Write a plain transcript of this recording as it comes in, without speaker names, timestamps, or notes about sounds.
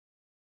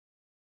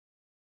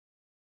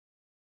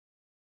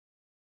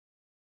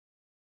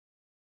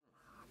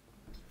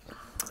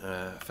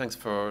Thanks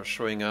for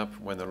showing up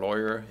when a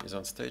lawyer is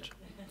on stage.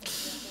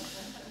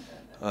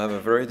 I have a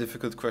very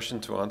difficult question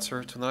to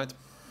answer tonight.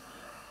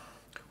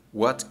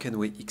 What can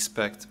we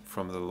expect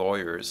from the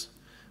lawyers,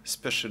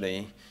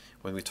 especially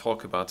when we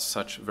talk about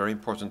such very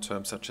important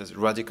terms such as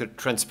radical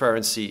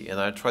transparency? And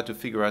I try to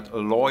figure out a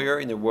lawyer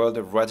in a world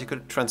of radical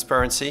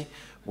transparency,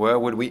 where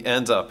would we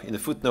end up? In a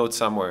footnote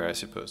somewhere, I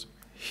suppose.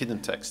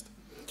 Hidden text.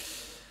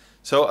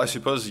 So I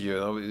suppose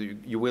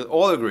you will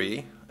all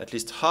agree, at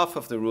least half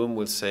of the room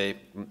will say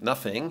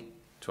nothing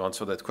to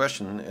answer that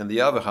question, and the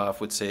other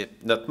half would say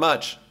not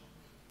much.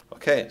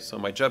 Okay, so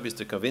my job is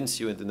to convince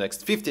you in the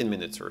next 15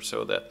 minutes or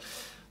so that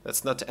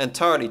that's not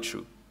entirely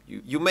true.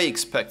 You may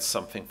expect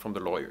something from the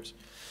lawyers.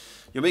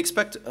 You may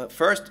expect,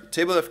 first,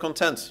 table of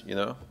contents, you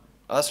know.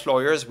 Us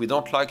lawyers, we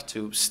don't like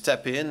to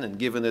step in and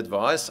give an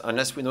advice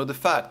unless we know the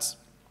facts.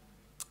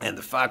 And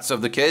the facts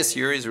of the case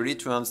here is really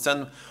to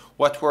understand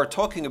what we're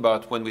talking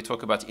about when we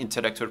talk about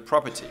intellectual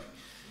property.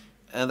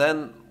 And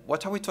then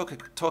what are we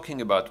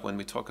talking about when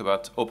we talk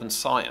about open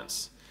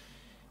science?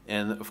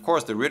 And of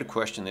course, the real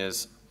question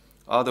is,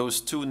 are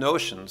those two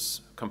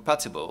notions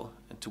compatible,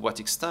 and to what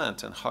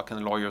extent, and how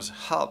can lawyers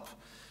help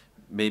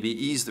maybe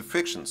ease the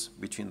frictions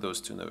between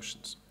those two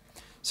notions?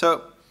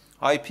 So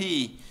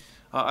IP,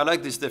 I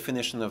like this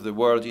definition of the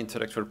World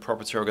Intellectual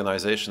Property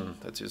Organization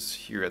that is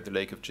here at the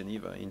Lake of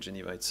Geneva, in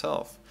Geneva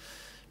itself,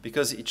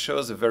 because it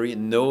shows a very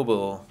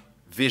noble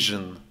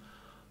vision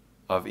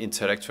of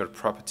intellectual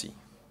property.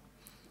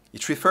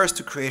 It refers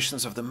to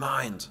creations of the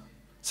mind,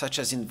 such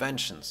as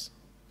inventions,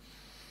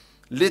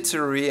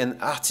 literary and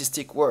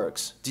artistic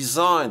works,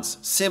 designs,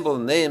 symbol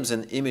names,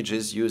 and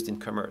images used in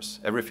commerce,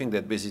 everything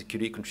that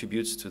basically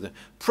contributes to the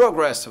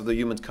progress of the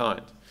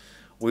humankind.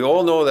 We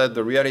all know that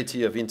the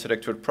reality of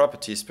intellectual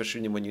property,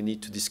 especially when you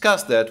need to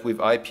discuss that with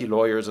IP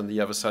lawyers on the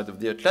other side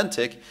of the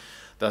Atlantic,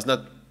 does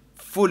not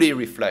fully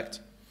reflect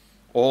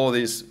all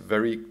this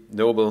very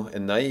noble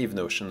and naive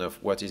notion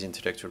of what is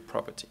intellectual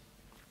property.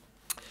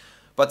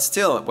 But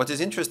still, what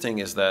is interesting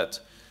is that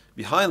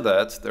behind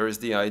that, there is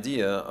the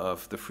idea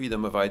of the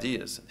freedom of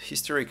ideas.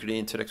 Historically,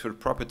 intellectual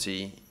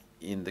property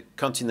in the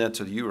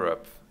continental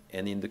Europe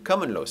and in the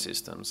common law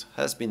systems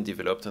has been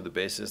developed on the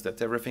basis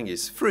that everything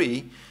is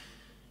free,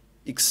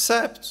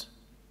 except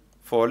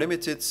for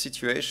limited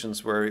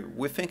situations where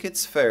we think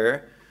it's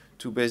fair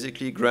to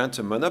basically grant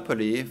a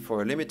monopoly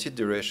for a limited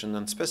duration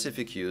and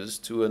specific use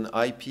to an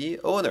IP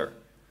owner.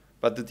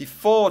 But the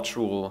default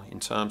rule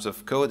in terms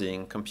of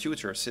coding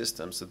computer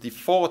systems, the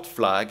default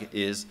flag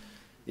is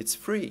it's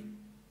free.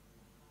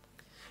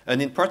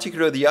 And in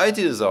particular, the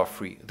ideas are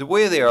free. The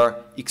way they are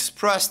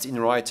expressed in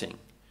writing,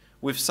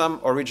 with some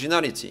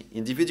originality,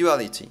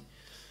 individuality,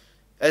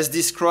 as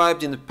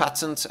described in the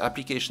patent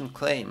application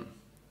claim.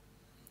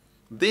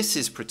 This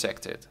is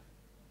protected.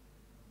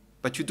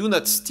 But you do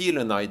not steal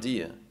an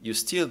idea. You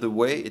steal the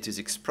way it is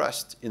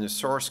expressed in the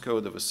source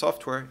code of a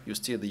software. You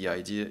steal the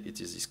idea it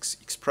is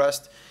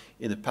expressed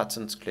in a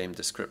patent claim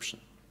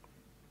description.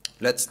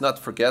 Let's not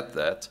forget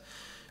that,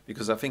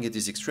 because I think it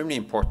is extremely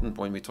important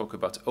when we talk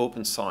about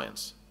open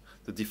science.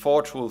 The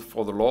default rule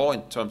for the law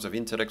in terms of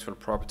intellectual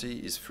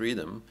property is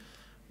freedom,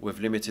 with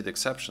limited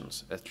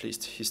exceptions, at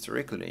least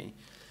historically.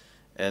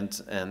 And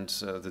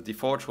the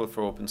default rule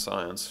for open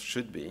science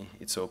should be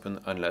it's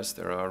open unless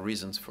there are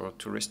reasons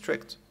to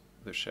restrict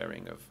the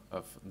sharing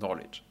of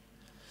knowledge.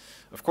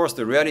 Of course,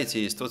 the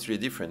reality is totally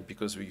different,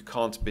 because you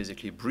can't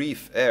basically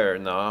breathe air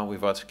now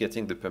without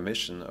getting the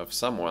permission of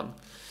someone.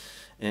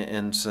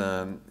 And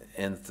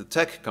the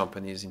tech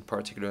companies in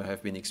particular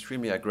have been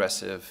extremely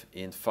aggressive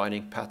in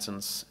filing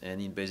patents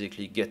and in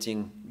basically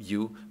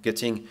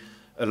getting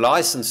a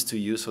license to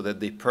you so that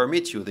they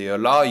permit you, they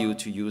allow you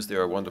to use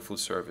their wonderful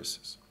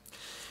services.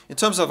 In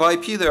terms of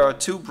IP, there are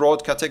two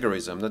broad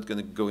categories. I'm not going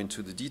to go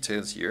into the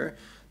details here.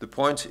 The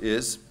point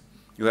is,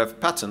 you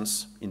have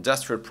patents,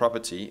 industrial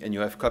property, and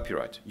you have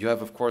copyright. You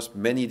have, of course,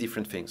 many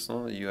different things.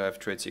 No? You have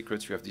trade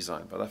secrets, you have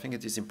design. But I think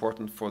it is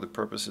important for the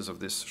purposes of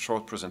this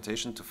short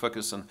presentation to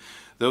focus on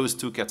those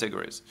two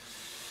categories.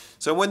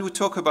 So when we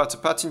talk about a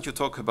patent, you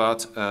talk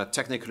about a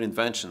technical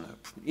invention, an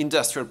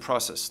industrial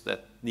process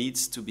that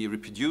needs to be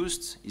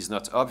reproduced, is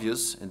not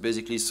obvious, and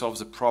basically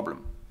solves a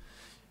problem.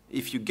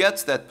 If you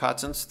get that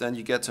patent, then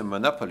you get a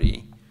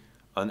monopoly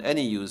on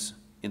any use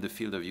in the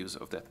field of use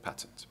of that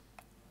patent.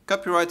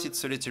 Copyright,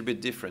 it's a little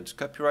bit different.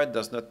 Copyright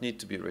does not need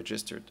to be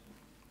registered.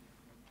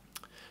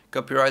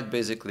 Copyright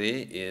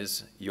basically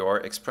is your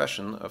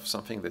expression of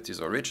something that is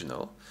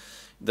original.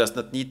 It does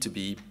not need to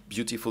be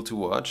beautiful to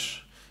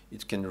watch.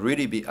 It can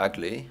really be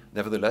ugly.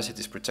 Nevertheless, it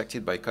is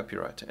protected by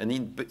copyright.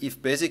 And if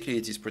basically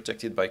it is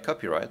protected by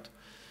copyright,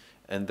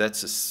 and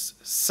that's a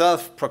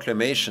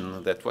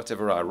self-proclamation that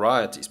whatever I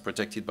write is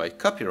protected by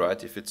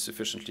copyright, if it's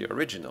sufficiently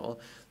original,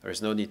 there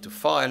is no need to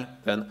file,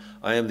 then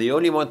I am the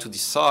only one to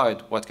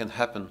decide what can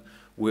happen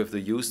with the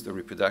use, the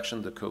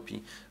reproduction, the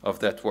copy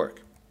of that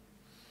work.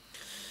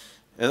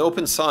 And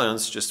open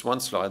science, just one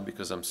slide,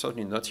 because I'm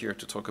certainly not here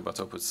to talk about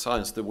open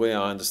science. The way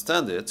I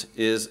understand it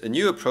is a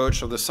new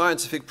approach of the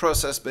scientific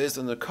process based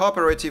on the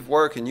cooperative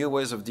work and new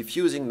ways of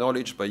diffusing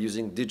knowledge by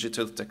using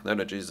digital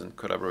technologies and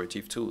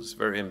collaborative tools.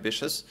 Very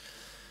ambitious,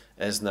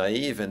 as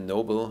naive and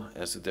noble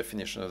as the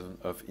definition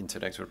of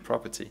intellectual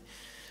property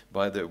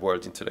by the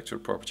World Intellectual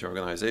Property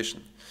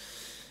Organization.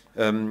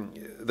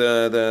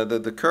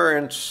 The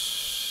current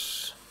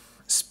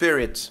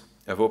spirit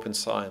of open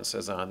science,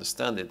 as I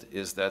understand it,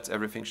 is that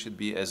everything should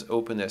be as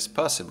open as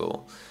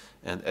possible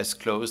and as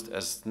closed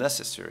as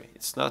necessary.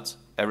 It's not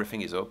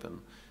everything is open,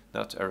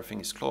 not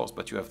everything is closed,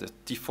 but you have the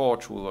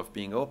default rule of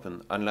being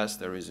open unless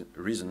there is a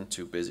reason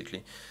to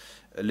basically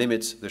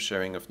limit the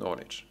sharing of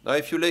knowledge. Now,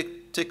 if you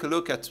take a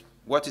look at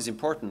what is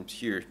important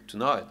here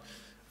tonight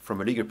from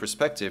a legal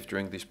perspective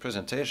during this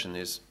presentation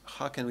is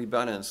how can we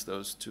balance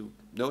those two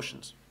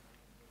notions?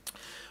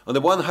 On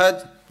the one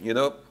hand, you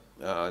know,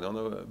 I don't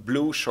know, a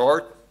blue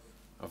short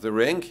of the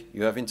ring,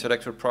 you have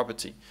intellectual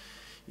property.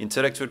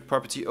 Intellectual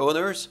property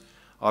owners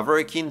are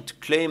very keen to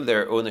claim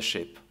their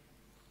ownership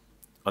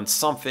on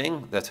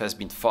something that has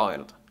been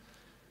filed.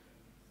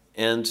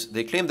 And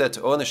they claim that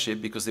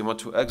ownership because they want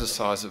to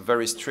exercise a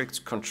very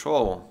strict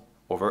control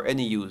over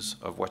any use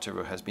of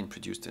whatever has been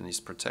produced and is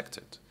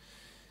protected.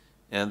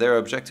 And their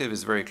objective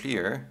is very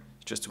clear,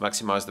 just to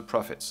maximize the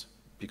profits,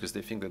 because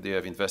they think that they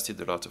have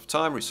invested a lot of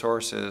time,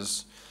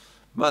 resources,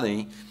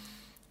 money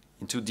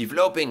into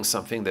developing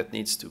something that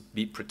needs to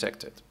be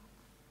protected.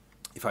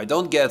 If I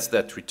don't get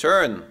that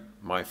return,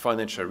 my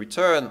financial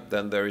return,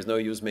 then there is no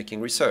use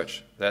making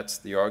research. That's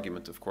the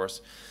argument, of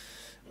course,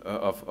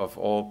 of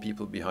all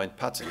people behind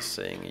patents,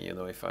 saying, you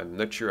know, if I'm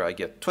not sure I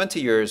get 20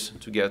 years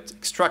to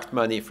extract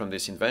money from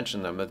this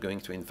invention, I'm not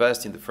going to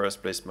invest in the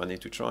first place money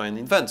to try and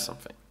invent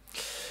something.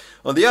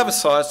 On the other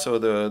side, so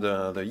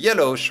the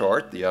yellow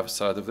short, the other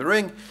side of the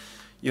ring,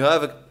 you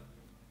have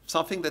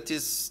something that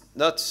is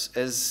not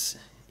as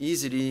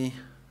easily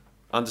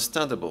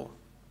understandable,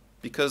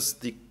 because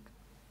the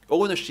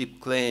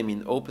ownership claim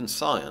in open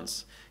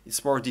science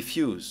is more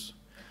diffuse.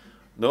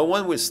 No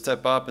one will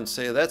step up and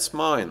say, that's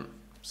mine.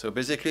 So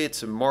basically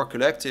it's a more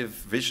collective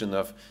vision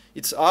of,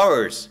 it's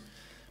ours,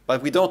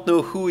 but we don't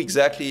know who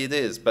exactly it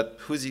is, but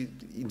whose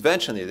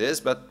invention it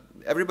is, but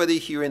everybody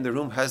here in the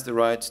room has the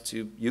right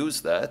to use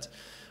that,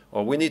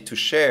 or we need to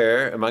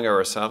share among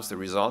ourselves the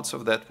results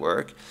of that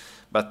work.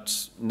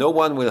 But no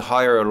one will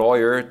hire a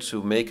lawyer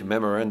to make a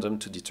memorandum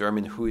to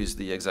determine who is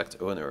the exact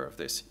owner of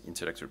this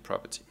intellectual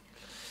property.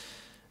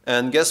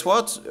 And guess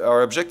what?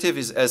 Our objective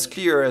is as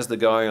clear as the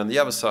guy on the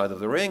other side of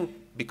the ring,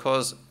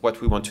 because what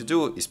we want to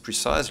do is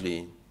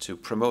precisely to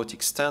promote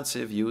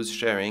extensive use,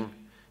 sharing,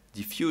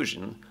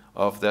 diffusion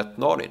of that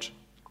knowledge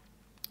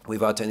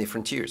without any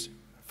frontiers,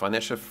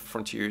 financial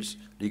frontiers,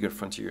 legal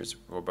frontiers,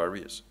 or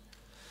barriers.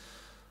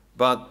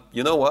 But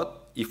you know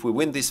what? If we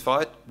win this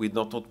fight, we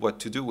don't know what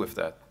to do with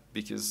that,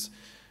 because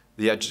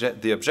the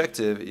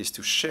objective is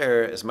to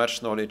share as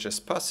much knowledge as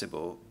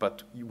possible,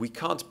 but we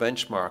can't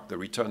benchmark the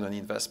return on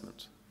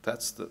investment.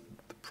 That's the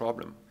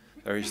problem.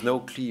 There is no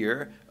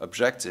clear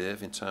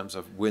objective in terms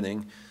of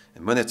winning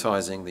and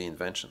monetizing the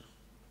invention.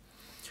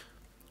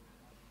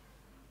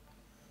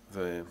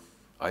 The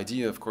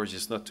idea, of course,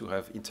 is not to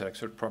have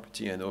intellectual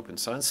property and open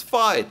science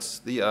fight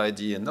the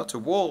idea, not a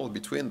wall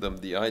between them.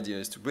 The idea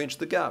is to bridge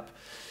the gap.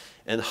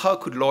 And how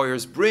could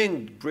lawyers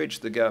bridge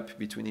the gap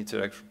between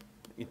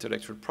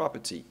intellectual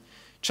property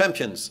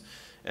champions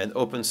and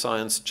open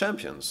science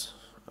champions?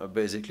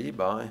 Basically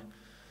by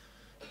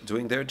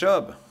doing their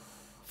job,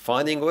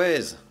 finding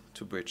ways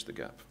to bridge the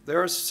gap.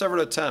 There are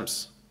several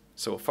attempts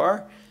so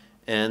far,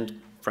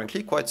 and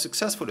frankly quite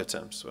successful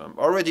attempts. So I'm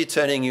already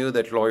telling you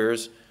that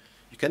lawyers,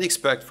 you can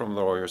expect from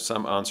lawyers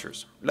some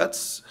answers.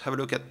 Let's have a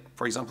look at,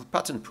 for example,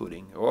 patent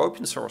pooling or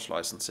open source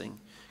licensing,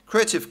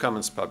 Creative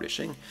Commons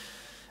publishing,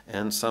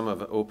 and some of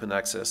the open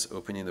access,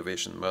 open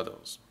innovation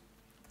models.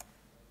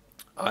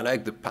 I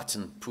like the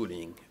patent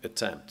pooling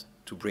attempt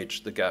to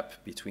bridge the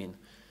gap between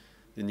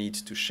the need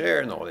to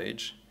share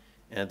knowledge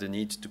and the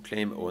need to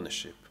claim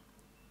ownership.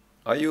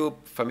 Are you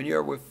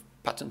familiar with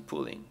patent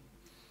pooling?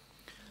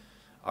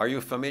 Are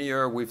you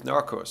familiar with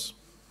Narcos?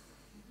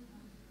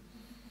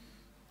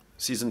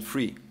 Season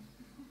 3,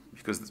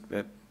 because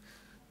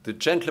the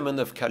gentlemen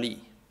of Cali,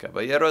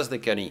 Caballeros de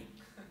Cali,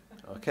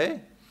 okay?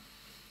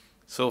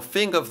 So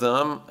think of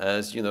them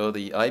as, you know,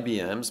 the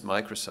IBMs,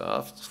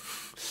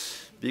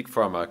 Microsoft, big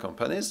pharma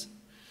companies.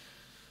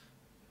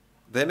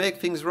 They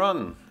make things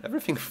run.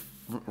 Everything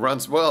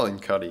runs well in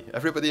Cali.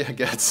 Everybody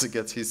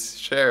gets his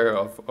share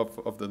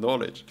of the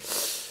knowledge.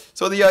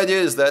 So the idea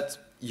is that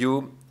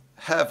you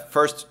have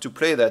first to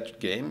play that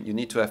game, you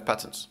need to have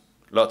patents,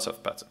 lots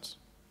of patents.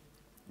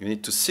 You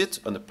need to sit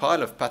on a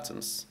pile of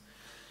patents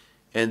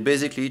and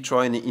basically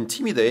try and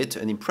intimidate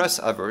and impress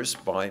others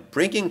by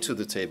bringing to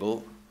the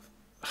table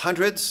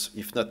hundreds,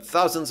 if not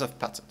thousands of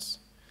patents.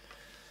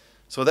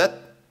 So that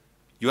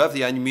you have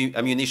the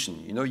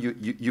ammunition. You know,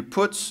 you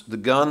put the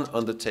gun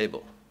on the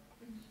table.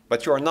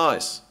 But you're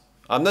nice.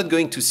 I'm not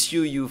going to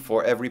sue you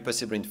for every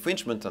possible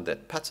infringement on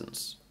that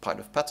pile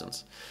of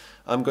patents.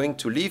 I'm going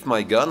to leave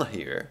my gun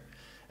here,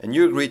 and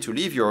you agree to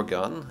leave your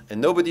gun,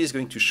 and nobody is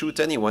going to shoot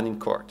anyone in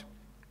court.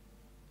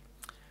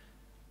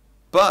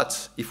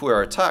 But if we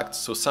are attacked,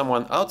 so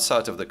someone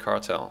outside of the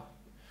cartel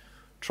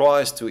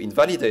tries to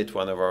invalidate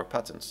one of our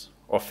patents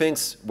or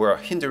thinks we're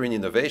hindering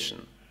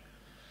innovation,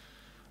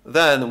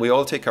 then we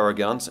all take our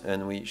guns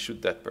and we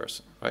shoot that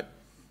person, right?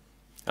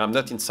 I'm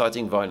not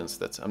inciting violence.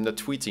 I'm not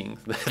tweeting.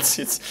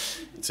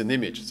 It's an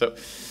image. So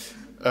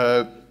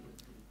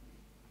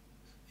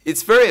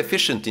it's very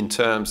efficient in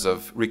terms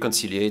of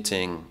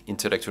reconciliating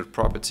intellectual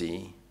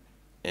property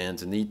and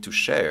the need to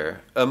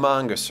share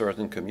among a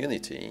certain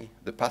community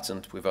the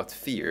patent without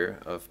fear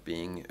of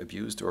being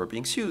abused or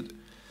being sued.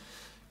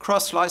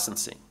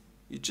 Cross-licensing.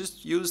 You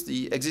just use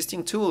the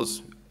existing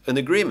tools, an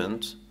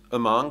agreement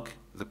among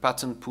the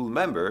patent pool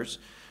members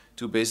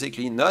to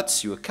basically not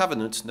sue, a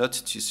covenant not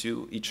to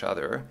sue each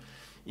other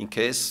in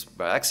case,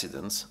 by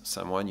accident,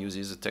 someone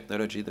uses a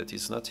technology that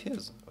is not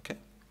his, okay?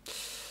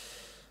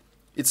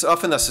 It's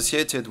often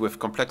associated with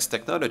complex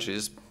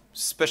technologies,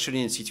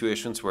 especially in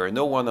situations where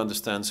no one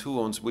understands who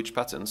owns which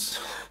patents.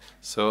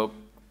 So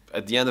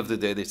at the end of the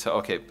day, they say,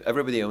 okay,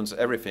 everybody owns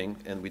everything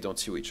and we don't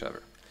sue each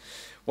other.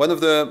 One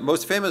of the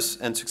most famous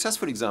and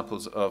successful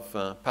examples of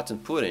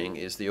patent pooling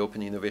is the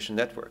Open Innovation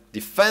Network,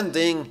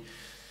 defending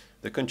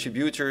the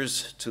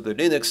contributors to the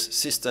Linux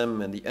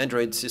system and the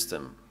Android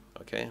system.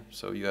 Okay,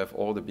 so you have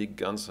all the big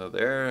guns out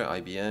there,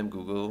 IBM,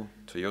 Google,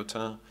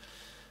 Toyota,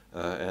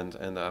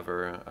 and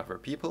other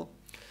people.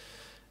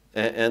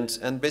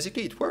 And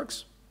basically it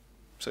works.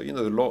 So, you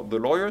know, the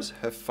lawyers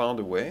have found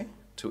a way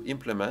to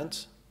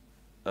implement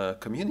a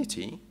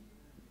community,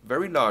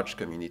 very large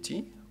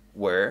community,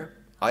 where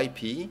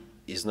IP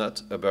is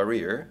not a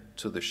barrier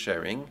to the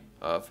sharing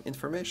of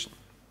information.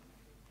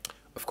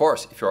 Of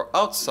course, if you're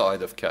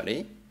outside of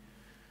Cali,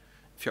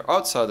 if you're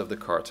outside of the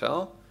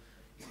cartel,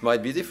 it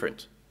might be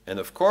different. And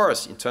of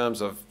course, in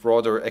terms of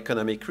broader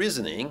economic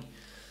reasoning,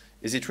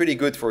 is it really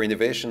good for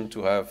innovation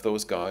to have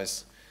those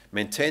guys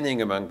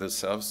maintaining among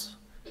themselves,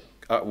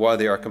 while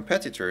they are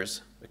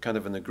competitors, a kind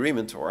of an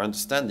agreement or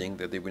understanding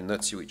that they will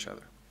not sue each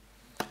other?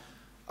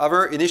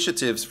 Other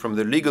initiatives from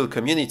the legal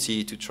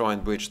community to try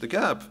and bridge the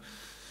gap.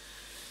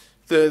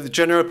 The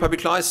general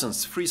public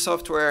license, free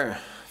software,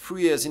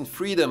 free as in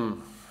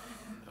freedom,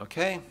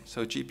 okay?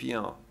 So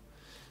GPL.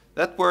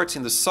 That works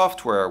in the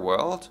software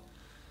world.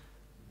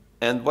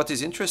 And what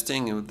is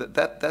interesting,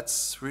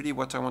 that's really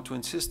what I want to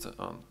insist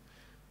on.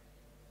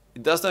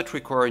 It does not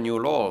require new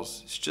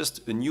laws. It's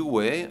just a new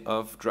way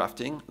of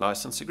drafting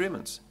license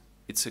agreements.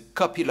 It's a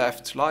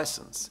copyleft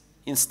license.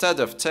 Instead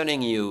of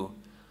telling you,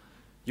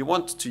 you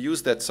want to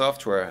use that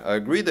software, I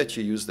agree that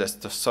you use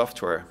that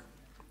software,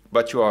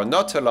 but you are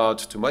not allowed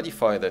to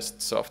modify that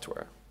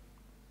software.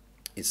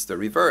 It's the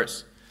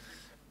reverse.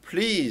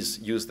 Please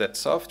use that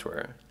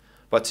software,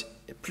 but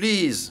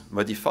please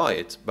modify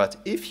it. But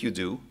if you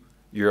do,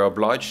 you're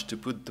obliged to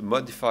put the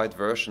modified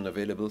version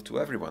available to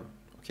everyone.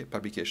 Okay,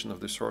 publication of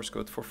the source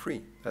code for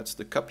free. That's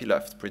the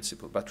copyleft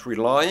principle, but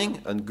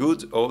relying on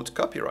good old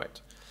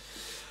copyright.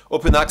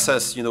 Open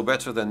access, you know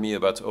better than me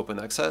about open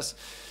access.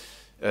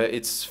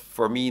 It's,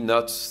 for me,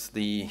 not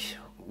the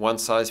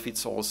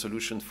one-size-fits-all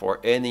solution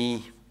for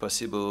any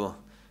possible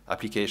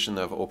application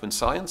of open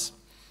science.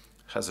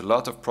 It has a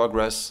lot of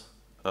progress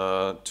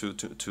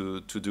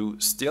to do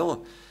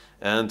still.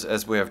 And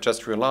as we have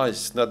just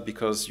realized, it's not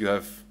because you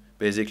have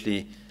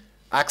basically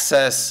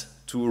access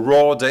to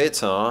raw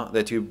data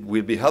that you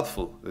will be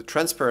helpful. The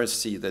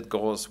transparency that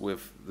goes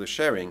with the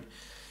sharing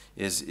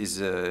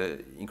is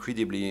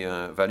incredibly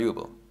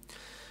valuable.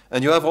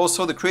 And you have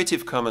also the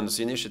Creative Commons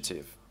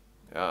initiative.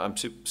 I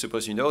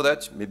suppose you know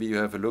that. Maybe you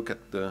have a look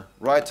at the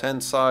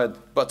right-hand side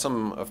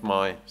bottom of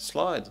my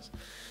slides.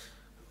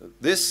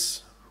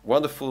 This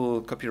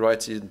wonderful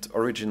copyrighted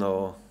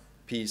original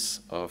piece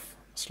of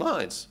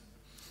slides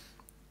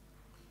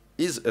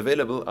is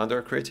available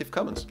under Creative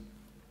Commons.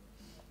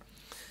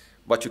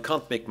 But you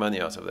can't make money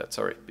out of that,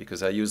 sorry,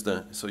 because I use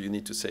so you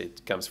need to say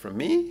it comes from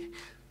me,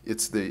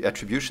 it's the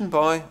attribution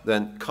by,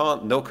 then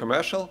no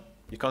commercial.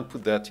 You can't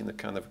put that in a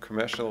kind of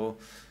commercial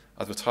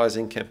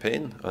advertising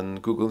campaign on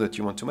Google that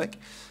you want to make.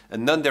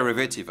 And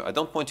non-derivative, I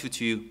don't want you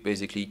to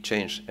basically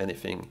change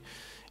anything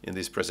in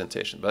this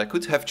presentation, but I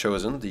could have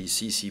chosen the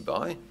CC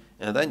BY,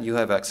 and then you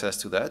have access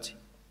to that.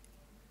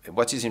 And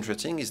what is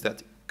interesting is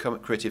that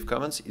Creative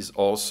Commons is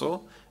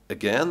also,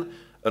 again,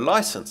 a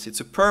license.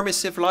 It's a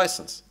permissive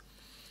license.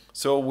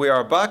 So we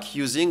are back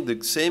using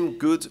the same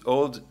good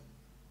old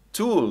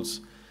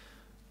tools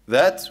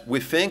that we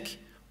think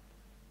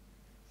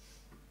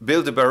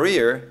build a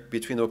barrier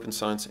between open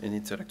science and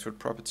intellectual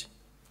property.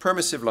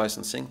 Permissive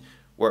licensing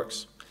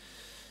works.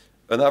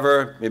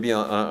 Another, maybe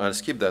I'll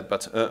skip that,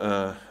 but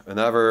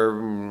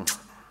another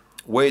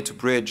way to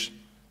bridge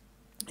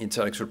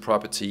intellectual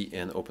property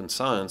and open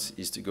science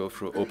is to go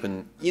through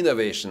open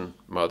innovation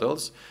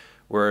models,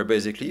 where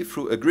basically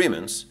through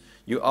agreements,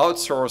 you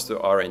outsource the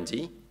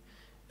R&D,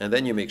 and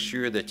then you make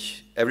sure that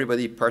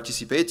everybody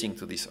participating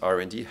to this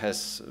R&D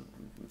has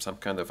some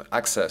kind of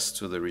access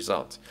to the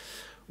result.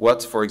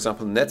 What, for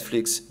example,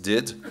 Netflix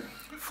did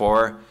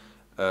for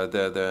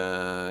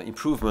the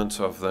improvement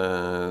of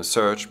the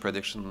search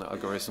prediction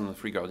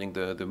algorithms regarding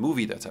the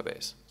movie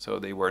database. So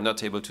they were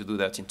not able to do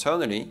that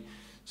internally.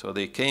 So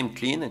they came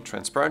clean and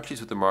transparently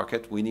to the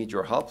market. We need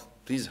your help.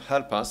 Please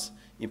help us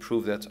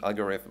improve that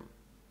algorithm.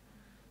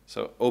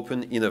 So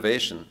open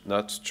innovation,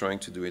 not trying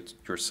to do it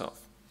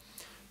yourself.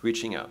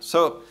 Reaching out.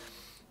 So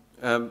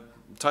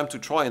time to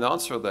try and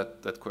answer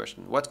that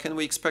question. What can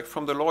we expect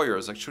from the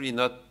lawyers? Actually,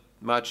 not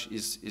much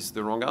is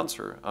the wrong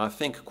answer. I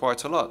think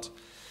quite a lot.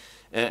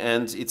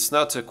 And it's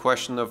not a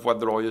question of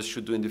what the lawyers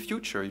should do in the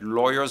future.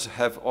 Lawyers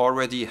have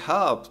already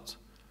helped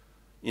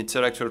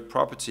intellectual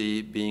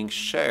property being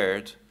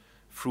shared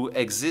through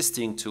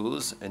existing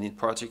tools, and in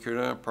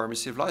particular,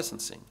 permissive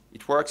licensing.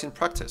 It works in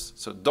practice.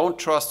 So don't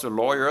trust a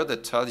lawyer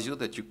that tells you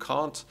that you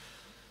can't,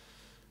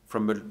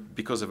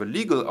 because of a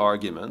legal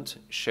argument,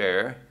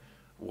 share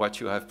what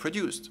you have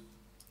produced.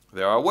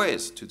 There are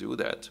ways to do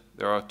that.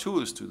 There are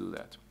tools to do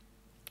that.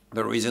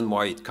 The reason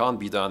why it can't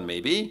be done,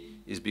 maybe,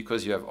 is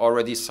because you have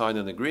already signed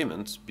an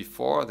agreement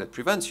before that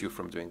prevents you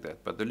from doing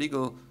that. But the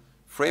legal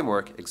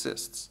framework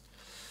exists.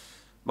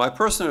 My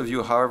personal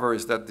view, however,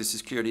 is that this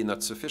is clearly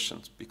not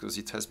sufficient because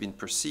it has been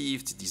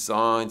perceived,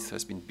 designed, it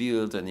has been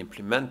built and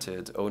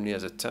implemented only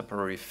as a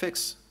temporary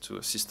fix to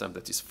a system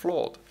that is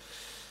flawed.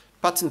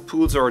 Patent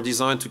pools are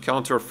designed to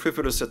counter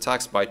frivolous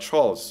attacks by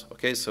trolls.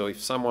 Okay, so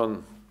if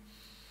someone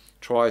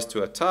tries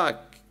to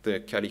attack the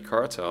Cali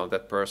cartel,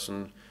 that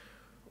person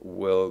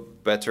will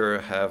better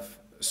have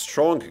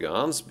strong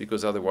guns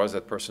because otherwise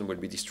that person will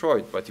be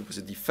destroyed. But it was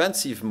a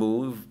defensive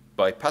move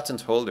by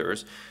patent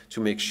holders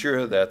to make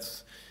sure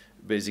that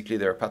basically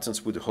their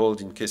patents would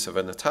hold in case of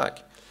an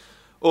attack.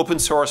 Open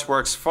source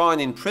works fine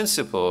in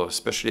principle,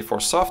 especially for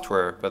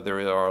software, but there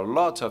are a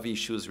lot of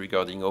issues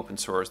regarding open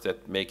source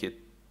that make it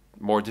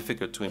more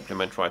difficult to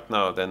implement right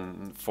now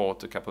than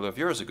thought a couple of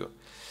years ago.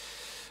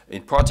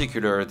 In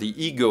particular, the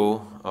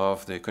ego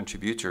of the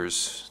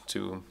contributors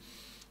to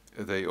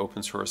the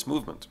open source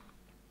movement.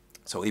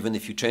 So even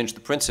if you change the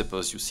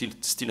principles, you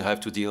still have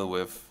to deal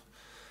with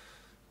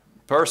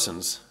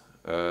persons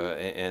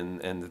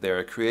and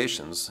their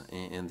creations,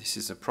 and this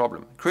is a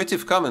problem.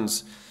 Creative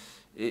Commons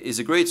is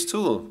a great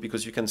tool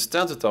because you can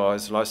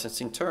standardize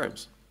licensing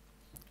terms.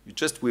 You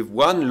just with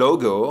one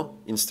logo,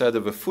 instead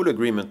of a full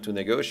agreement to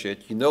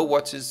negotiate, you know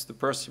what is the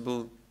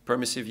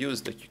permissive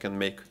use that you can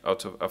make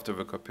out of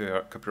the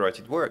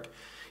copyrighted work.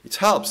 It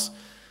helps,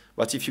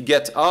 but if you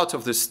get out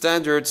of the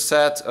standard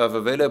set of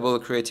available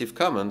Creative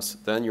Commons,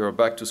 then you're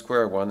back to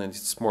square one and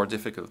it's more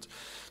difficult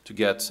to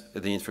get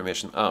the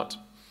information out.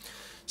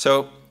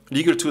 So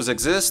legal tools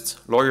exist,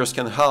 lawyers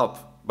can help,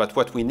 but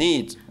what we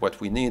need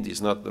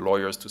is not the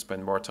lawyers to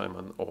spend more time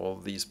on all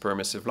these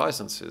permissive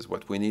licenses.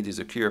 What we need is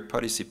a clear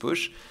policy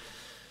push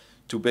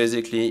to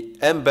basically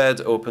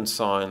embed open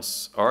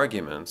science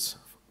arguments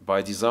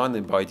by design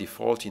and by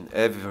default in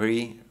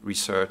every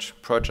research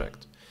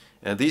project.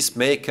 And this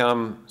may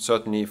come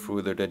certainly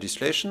through the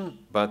legislation,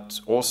 but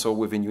also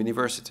within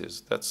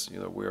universities. That's, you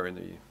know, we're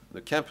in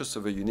the campus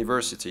of a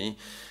university,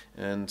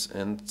 and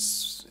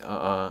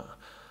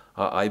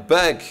I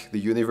beg the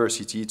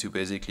university to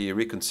basically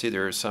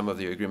reconsider some of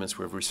the agreements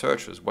with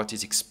researchers, what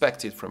is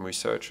expected from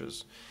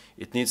researchers.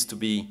 It needs to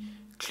be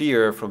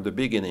clear from the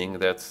beginning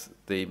that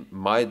they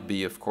might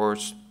be, of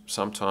course,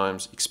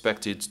 sometimes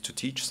expected to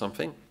teach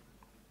something,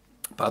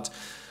 but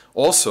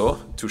also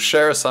to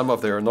share some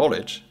of their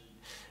knowledge.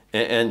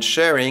 And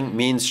sharing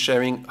means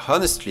sharing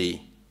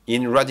honestly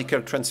in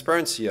radical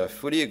transparency. I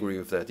fully agree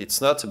with that.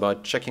 It's not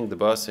about checking the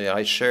box, say,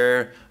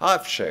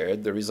 I've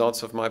shared the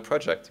results of my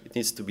project. It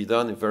needs to be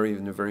done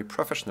in a very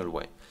professional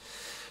way.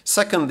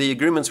 Second, the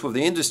agreements with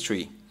the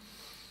industry.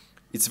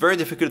 It's very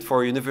difficult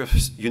for a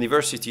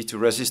university to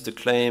resist a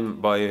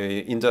claim by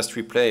an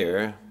industry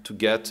player to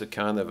get a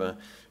kind of a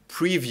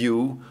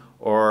preview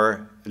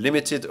or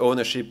limited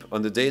ownership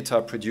on the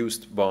data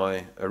produced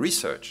by a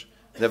research.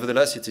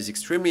 Nevertheless, it is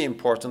extremely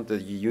important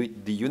that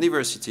the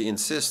university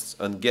insists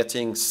on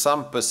getting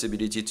some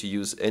possibility to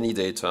use any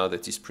data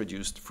that is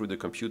produced through the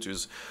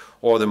computers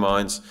or the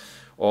minds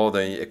or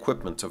the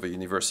equipment of a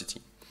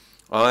university.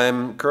 I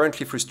am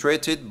currently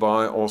frustrated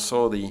by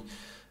also the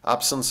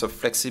absence of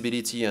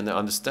flexibility and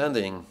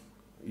understanding,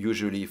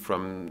 usually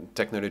from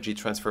technology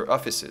transfer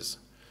offices.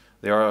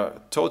 They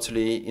are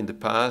totally, in the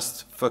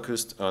past,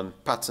 focused on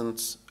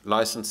patent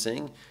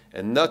licensing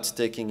and not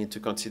taking into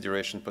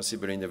consideration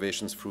possible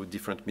innovations through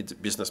different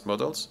business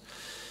models.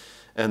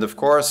 And of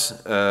course,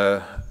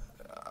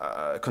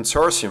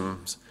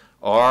 consortiums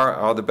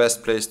are the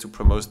best place to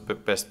promote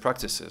best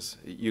practices.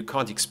 You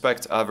can't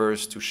expect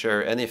others to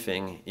share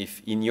anything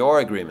if in your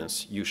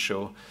agreements you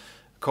show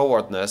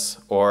cowardness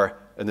or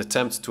an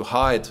attempt to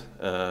hide,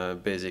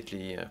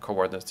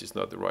 cowardness is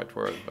not the right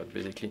word, but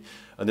basically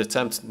an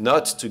attempt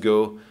not to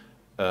go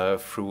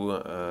through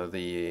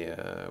the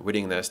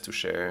willingness to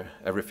share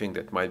everything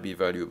that might be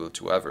valuable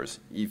to others,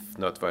 if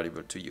not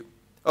valuable to you.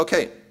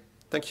 Okay,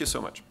 thank you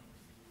so much.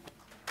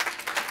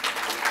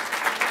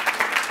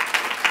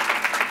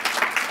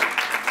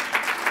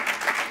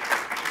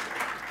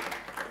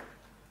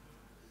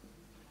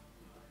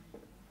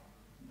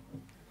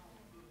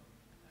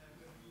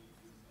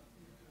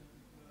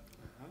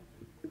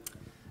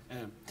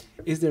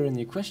 Is there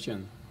any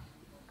question?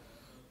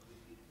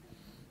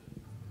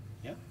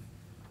 Yeah?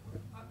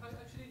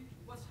 Actually,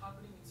 what's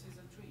happening in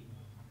season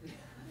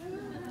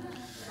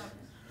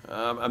 3?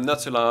 I'm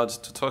not allowed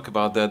to talk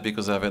about that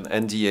because I have an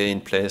NDA in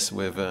place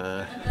with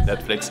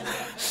Netflix.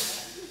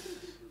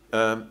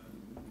 A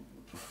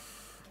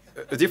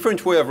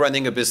different way of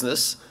running a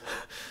business,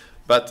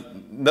 but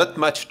not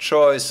much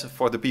choice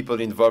for the people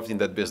involved in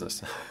that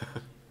business.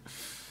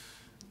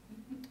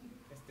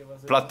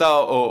 Plata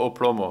or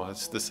plomo,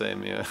 it's the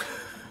same, yeah.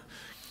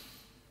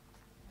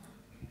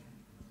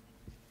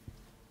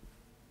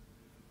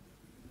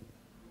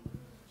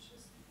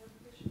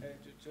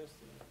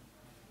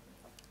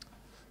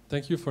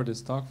 Thank you for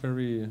this talk.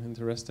 Very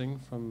interesting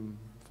from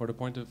the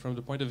point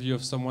of view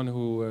of someone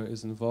who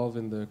is involved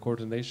in the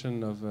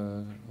coordination of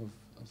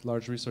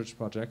large research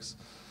projects.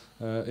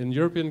 In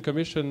European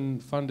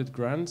Commission funded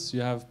grants, you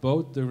have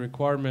both the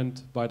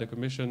requirement by the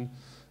Commission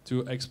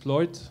to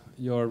exploit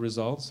your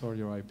results or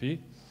your IP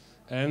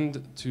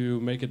and to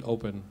make it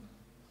open.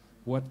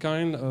 What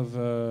kind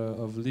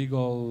of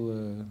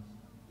legal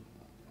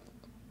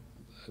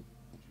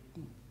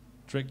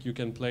trick you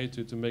can play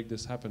to make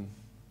this happen?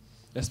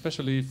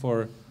 Especially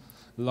for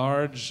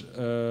large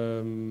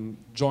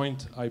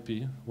joint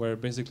IP, where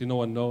basically no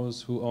one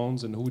knows who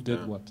owns and who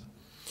did what.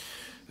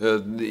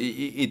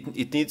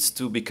 It needs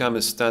to become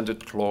a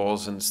standard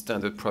clause and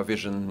standard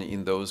provision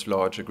in those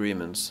large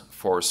agreements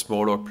for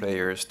smaller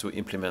players to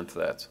implement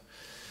that.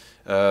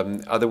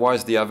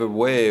 Otherwise, the other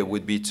way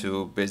would be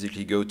to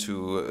basically go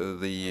to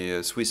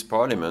the Swiss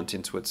Parliament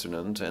in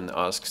Switzerland and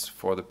ask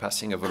for the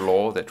passing of a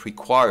law that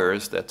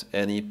requires that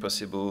any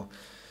possible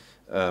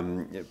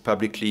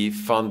publicly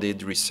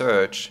funded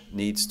research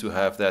needs to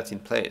have that in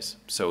place.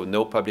 So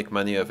no public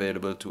money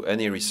available to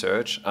any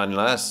research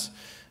unless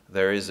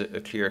there is a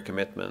clear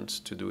commitment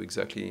to do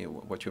exactly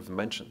what you've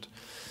mentioned.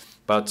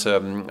 But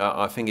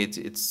I think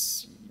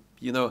it's,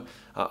 you know,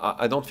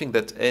 I don't think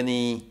that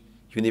any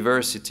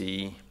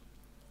university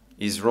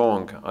is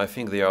wrong. I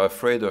think they are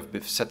afraid of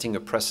setting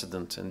a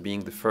precedent and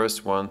being the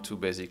first one to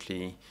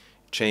basically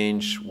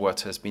change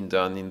what has been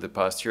done in the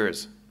past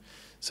years.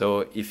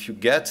 So if you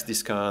get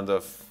this kind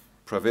of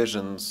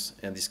provisions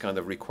and this kind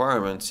of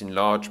requirements in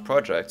large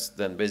projects,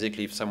 then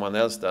basically if someone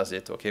else does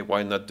it, okay,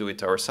 why not do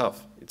it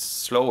ourselves? It's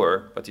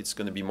slower, but it's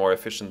going to be more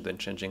efficient than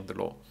changing the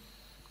law.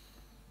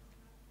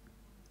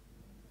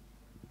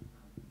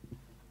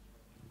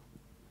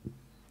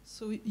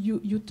 So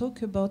you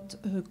talk about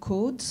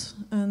codes,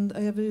 and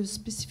I have a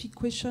specific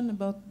question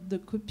about the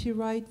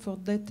copyright for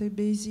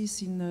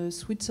databases in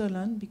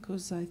Switzerland,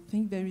 because I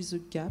think there is a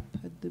gap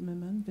at the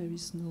moment. There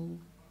is no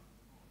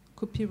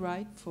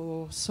copyright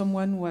for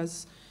someone who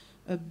has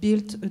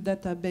built a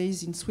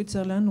database in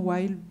Switzerland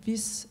while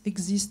this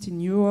exists in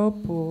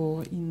Europe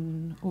or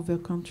in other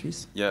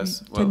countries.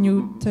 Yes. Can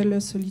you tell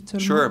us a little more?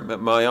 Sure.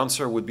 My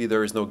answer would be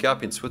there is no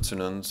gap in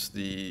Switzerland.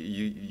 The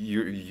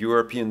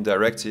European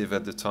directive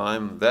at the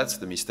time, that's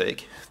the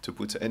mistake, to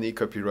put any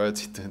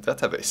copyright in the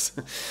database.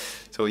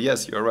 So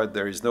yes, you're right,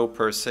 there is no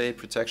per se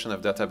protection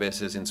of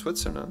databases in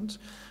Switzerland,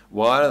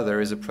 while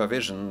there is a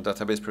provision,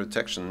 database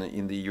protection,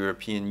 in the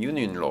European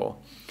Union law.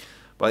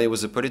 But it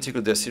was a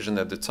political decision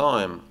at the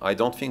time. I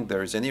don't think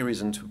there is any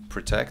reason to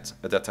protect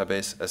a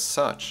database as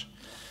such.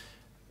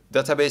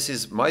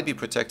 Databases might be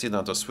protected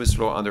under Swiss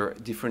law under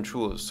different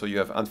rules. So you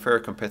have unfair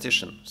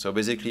competition. So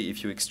basically,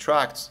 if you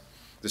extract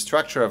the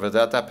structure of a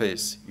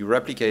database, you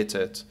replicate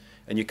it,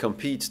 and you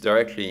compete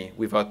directly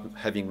without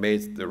having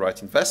made the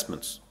right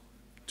investments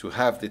to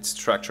have this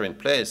structure in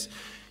place,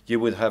 you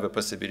would have a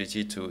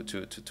possibility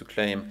to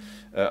claim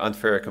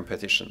unfair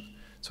competition.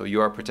 So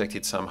you are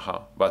protected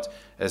somehow. But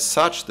as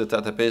such, the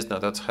database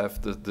does not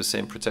have the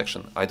same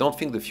protection. I don't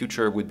think the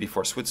future would be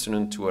for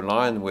Switzerland to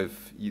align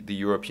with the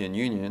European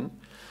Union.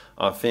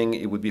 I think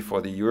it would be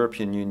for the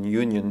European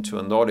Union to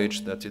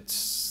acknowledge that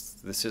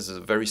this is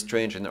a very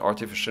strange and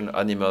artificial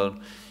animal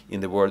in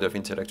the world of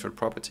intellectual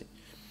property.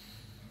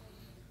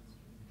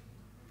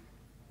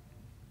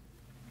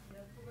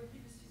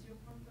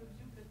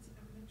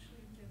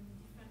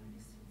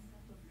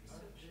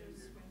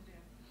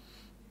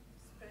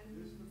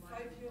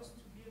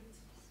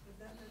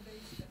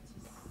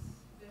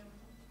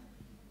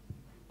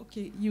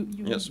 Okay,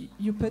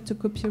 you put a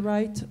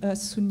copyright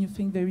as soon you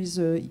think there is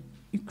a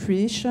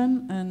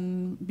creation,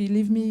 and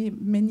believe me,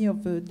 many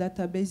of the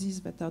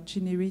databases that are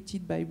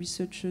generated by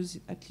researchers,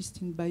 at least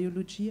in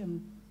biology,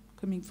 I'm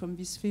coming from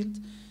this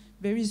field,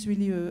 there is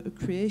really a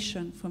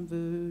creation from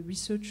the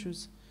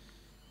researchers,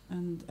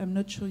 and I'm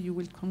not sure you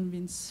will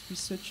convince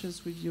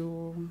researchers with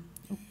your.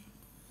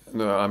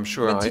 No, I'm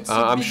sure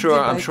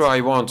I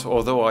won't.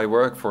 Although I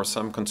work for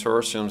some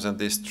consortiums and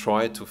they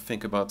try to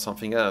think about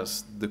something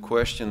else. The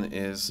question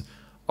is,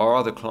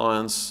 are the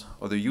clients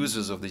or the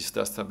users of this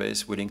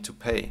database willing to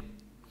pay?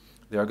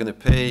 They are going to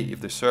pay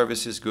if the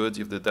service is good,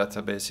 if the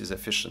database is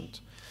efficient.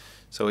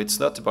 So it's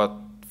not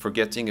about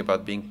forgetting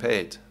about being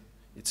paid.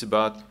 It's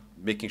about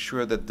making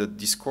sure that the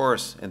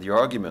discourse and the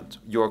argument,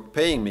 you're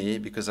paying me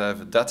because I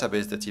have a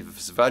database that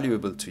is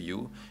valuable to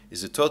you,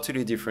 is a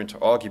totally different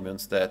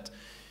argument that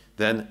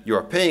then you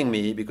are paying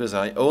me because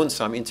I own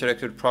some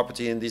intellectual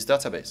property in this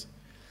database.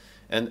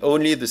 And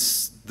only the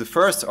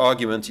first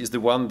argument is the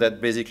one that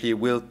basically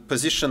will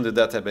position the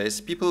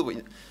database. People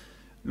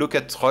look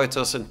at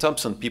Reuters and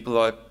Thomson. People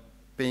are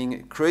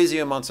paying crazy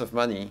amounts of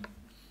money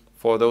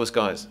for those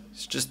guys.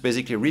 It's just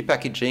basically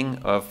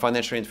repackaging of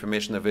financial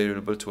information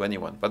available to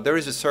anyone. But there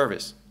is a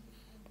service.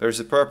 There is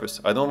a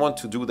purpose. I don't want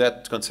to do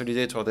that,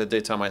 consolidate all that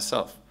data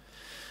myself.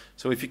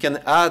 So if you can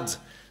add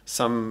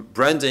some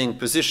branding,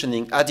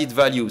 positioning, added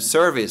value,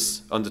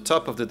 service on the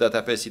top of the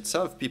database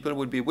itself, people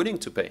will be willing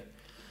to pay.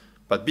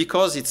 But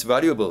because it's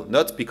valuable,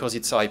 not because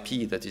it's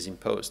IP that is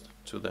imposed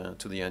to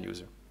the end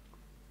user.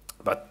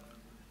 But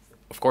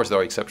of course there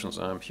are exceptions.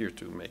 I'm here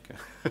to make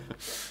an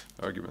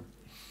argument.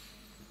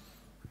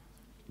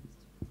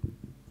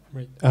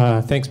 Right.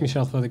 Thanks,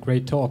 Michel, for the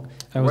great talk.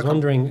 I was Welcome.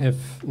 wondering if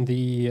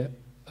the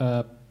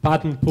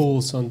patent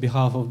pools on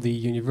behalf of the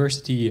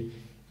university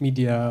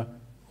media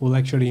will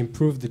actually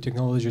improve the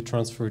technology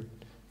transfer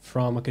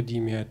from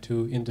academia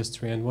to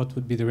industry, and what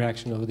would be the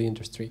reaction of the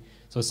industry?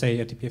 So say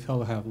at EPFL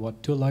we have,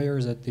 what, 2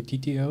 lawyers at the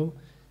TTO?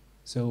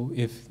 So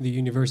if the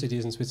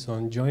universities in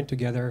Switzerland join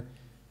together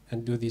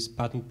and do this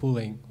patent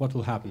pooling, what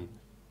will happen?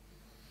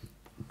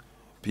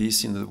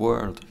 Peace in the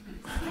world.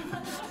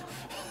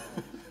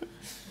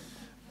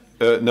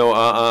 No,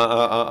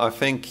 I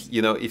think,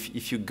 you know,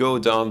 if you go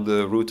down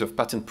the route of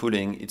patent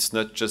pooling, it's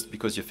not just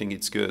because you think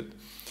it's good,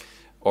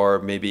 or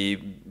maybe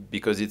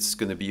because it's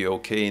going to be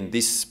okay in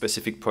this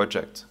specific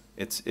project.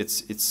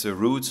 It's a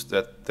route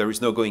that there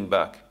is no going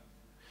back,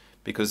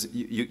 because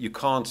you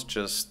can't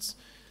just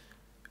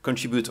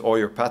contribute all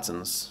your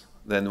patents,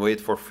 then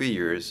wait for 3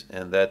 years,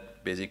 and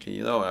that basically,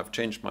 you know, I've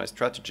changed my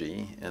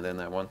strategy, and then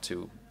I want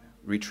to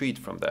retreat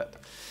from that.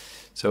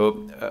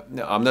 So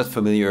I'm not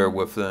familiar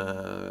with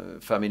the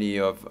family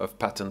of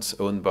patents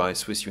owned by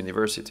Swiss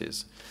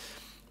universities,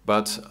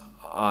 but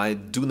I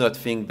do not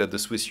think that the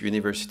Swiss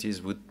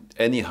universities would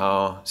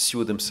anyhow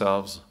sue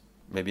themselves,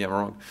 maybe I'm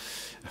wrong,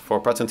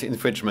 for patent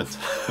infringement.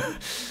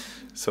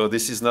 So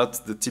this is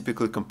not the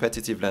typical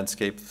competitive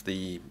landscape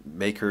the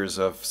makers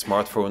of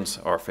smartphones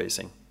are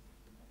facing.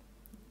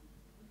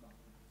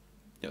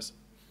 Yes?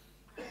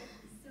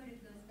 Sort of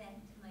goes back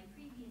to my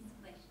previous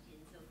question.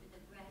 So for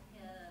the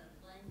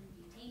BRCA1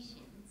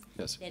 mutations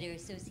Yes. that are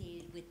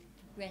associated with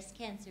breast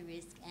cancer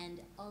risk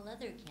and all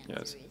other cancer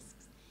Yes.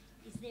 risks,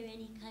 is there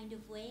any kind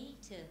of way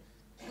to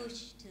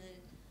push to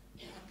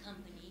a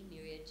company,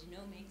 Myriad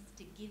Genomics,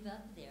 to give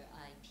up their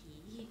IP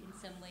in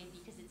some way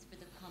because it's for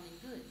the common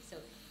good? So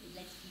it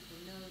lets people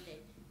know that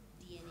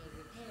DNA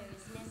repair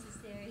is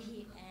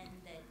necessary and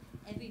that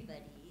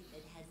everybody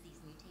that has these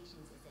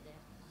mutations is at a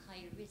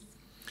higher risk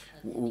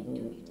of having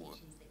new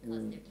mutations that cause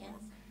their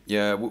cancer.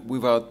 Yeah,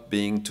 without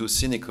being too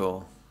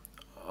cynical,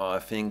 I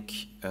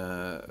think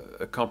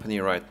a company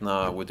right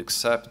now would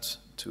accept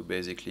to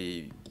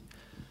basically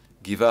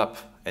give up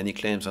any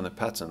claims on a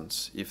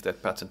patent if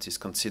that patent is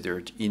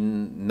considered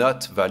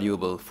not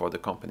valuable for the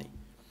company.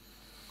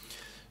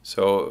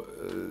 So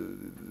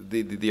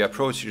the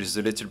approach is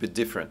a little bit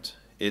different.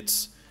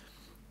 It's,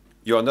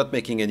 you are not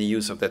making any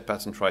use of that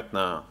patent right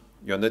now.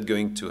 You're not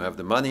going to have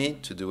the money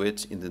to do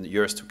it in the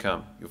years to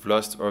come. You've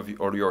lost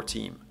all your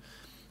team.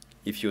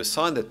 If you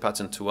assign that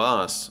patent to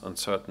us on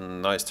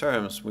certain nice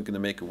terms, we're going to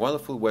make a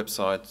wonderful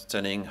website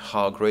telling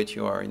how great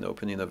you are in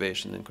open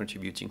innovation and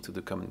contributing to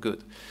the common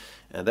good.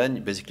 And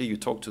then basically you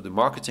talk to the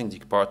marketing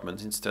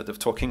department instead of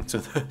talking to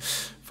the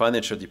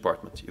financial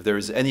department. If there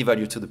is any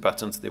value to the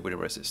patent, they will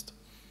resist.